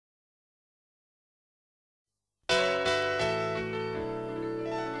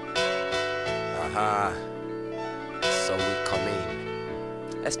So we come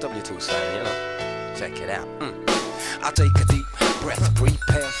in. SW2 son, you know. Check it out. I'll take a deep breath,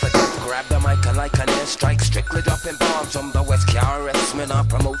 prepare for death. Grab the mic and like an airstrike, strictly dropping bombs from the west. KRS, man, I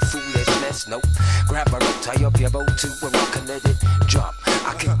promote foolishness. Nope. Grab a rope, tie up your boat to a rock and let it drop.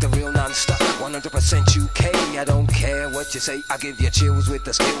 I kick the real non-stop, 100% UK. I don't care what you say, I give you chills with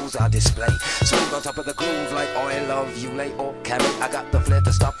the skills I display. Swing on top of the groove like oil of you lay or carry. I got the flair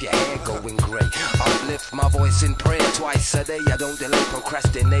to stop your hair going grey. Uplift my voice in prayer twice a day. I don't delay,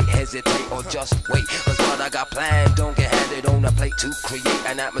 procrastinate, hesitate, or just wait. Cause what I got planned don't get handed on a plate. To create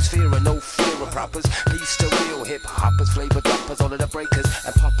an atmosphere of no fear of proppers. Peace to real hip hoppers, flavor droppers, all of the breakers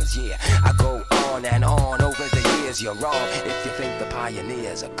and poppers. Yeah, I go on and on over the years. You're wrong if you think the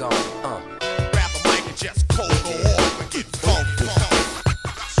pioneers are gone. Grab a mic and just cold go off and get funky.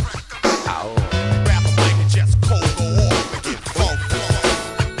 Grab a mic and just cold go off and get funky.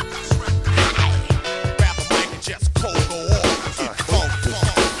 Grab a mic and just cold go off and get funky.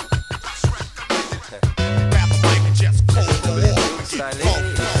 Grab a mic and just cold go off and get funky.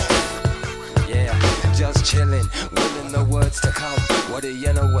 Yeah, just chillin', willing the words to come. What do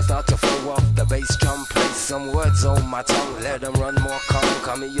you know? I thought to throw off the bass drum. Place some words on my tongue, let them run more.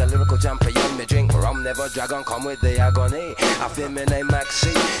 Come here, lyrical champion. Me drink rum, never dragon, come with the agony. I feel me name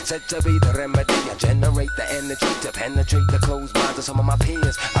Maxi, said to be the remedy. I generate the energy to penetrate the closed minds of some of my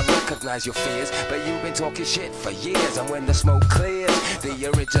peers. I recognize your fears, but you've been talking shit for years. And when the smoke clears,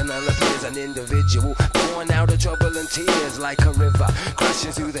 the original appears an individual, pouring out of trouble and tears like a river,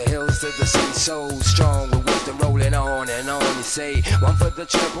 crashing through the hills to the sea. So strong with wisdom rolling on and on. You say, one for the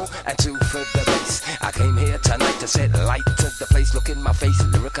treble and two for the bass. I came here tonight to set light to the place. Look in my face,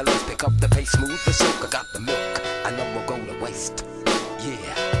 lyrical, let's pick up the pace. Smooth the silk, I got the milk, I know we'll go to waste.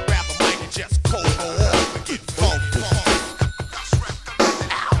 Yeah. Grab a mic and just cold go off and get funky.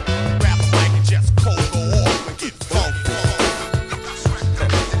 Grab a mic and just cold go off and get funky.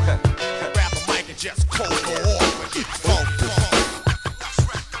 Grab a mic and just cold go off and get funky.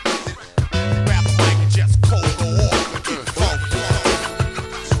 Grab a mic and just cold go off and get funky.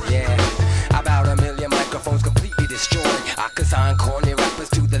 Yeah, about 1 million microphones completely destroyed. I can sign corny rappers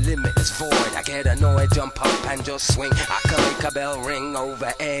to the limitless void. I get annoyed, jump up and just swing. I can make a bell ring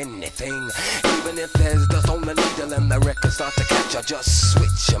over anything. Even if there's dust on the needle and the record start to catch, I just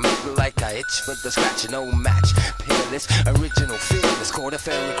switch. I make it like a itch for the scratch, no match. Peerless, original, fearless. Caught a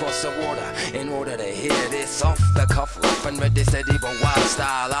ferry across the water in order to hear this. Off the cuff, rough and ready, steady, but wild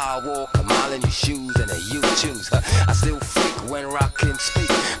style. I'll walk a mile in your shoes and you choose. I still freak when rockin' speak.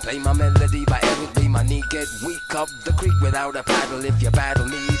 Play my melody by Eric B. My knee get weak up the creek without a paddle. If you battle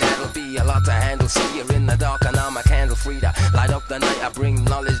me, that'll be a lot to handle. See you're in the dark and I'm a candle free to light up the night. I bring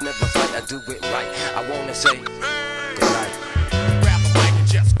knowledge, never fight, I do it right. I wanna say good night. Grab a mic and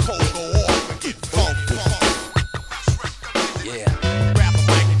just cold go off and get funky. Yeah. Grab a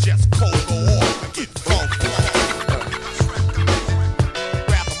mic and just cold go off and get funky.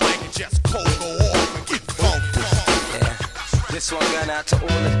 Grab a mic and just cold go off and get funky. Yeah. This one going out to all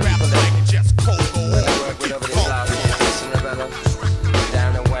the Grab a people mic and just cold go when I off work and with get over this loud funky. here. Listen, Rebello,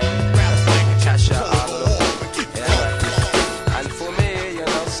 down the way, Casha, Arlo. Yeah, and for me, you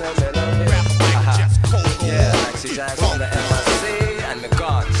know, so me love it. Yeah, Maxi Jack on the MIC and the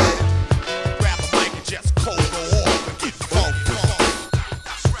gods. Grab a mic and just cold go off and get funky.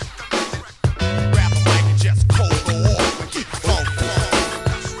 Grab a mic and just cold go off and get funky.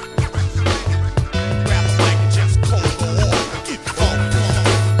 Grab a mic and just cold go off and get funky.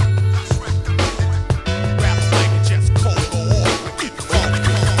 Grab a mic and just cold go off and get funky.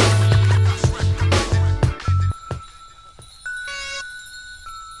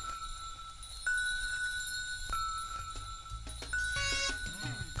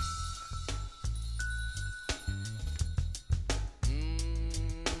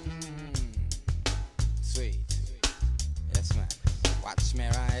 Sweet. Yes, man. Watch me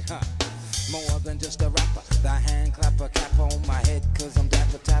ride, huh? More than just a rapper. The hand clapper cap on my head, cause I'm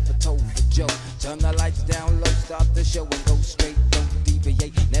dapper tapper toe for Joe. Turn the lights down low, start the show and go straight. Don't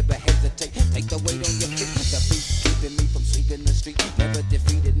deviate, never hesitate. Take the weight on your feet. The beat keeping me from sweeping the street. Never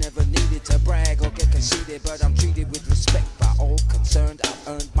defeated, never needed to brag or get conceited. But I'm treated with respect by all concerned. I've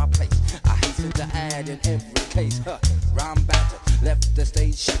earned my place. I hasten to add in every case. Rhyme battered, left the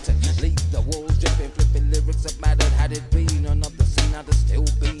stage shattered. Leave the walls dripping, flipping lyrics that mattered. Had it been another scene, I'd have still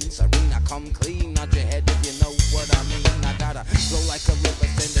been serene. I come clean, nod your head if you know what I mean. I gotta flow like a river,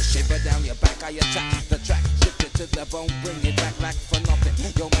 send a shiver down your back. I attack the track, shift it to the bone, bring it back like for nothing.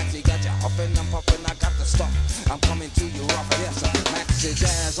 Yo, Maxi got you hopping, I'm popping, I got the stuff. I'm coming to you rough, yes, Maxi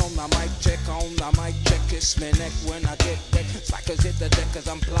Jazz on the mic check, kiss me neck when I get back. Strikers hit the deck cause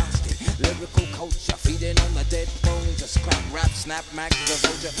I'm blasting. Lyrical culture, feeding on the dead bones. A scrap rap, snap, max, the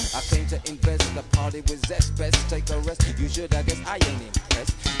vulture. I came to invest, the party with zest. Best take a rest, you should, I guess I ain't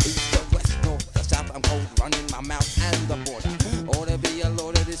impressed. East to west, north to south, I'm cold, running my mouth and the border. Ought to be a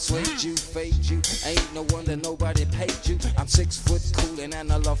lord of this way, you, fade you. Ain't no wonder nobody paid you. I'm 6 foot coolin'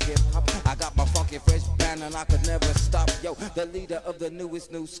 and I love hip hop. I got my funky fresh band and I could never stop. Yo, the leader of the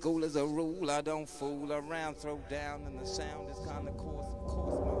newest new school is a rule. I don't fool around, throw down, and the sound is kinda coarse, of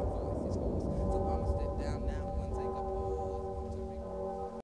course, my voice.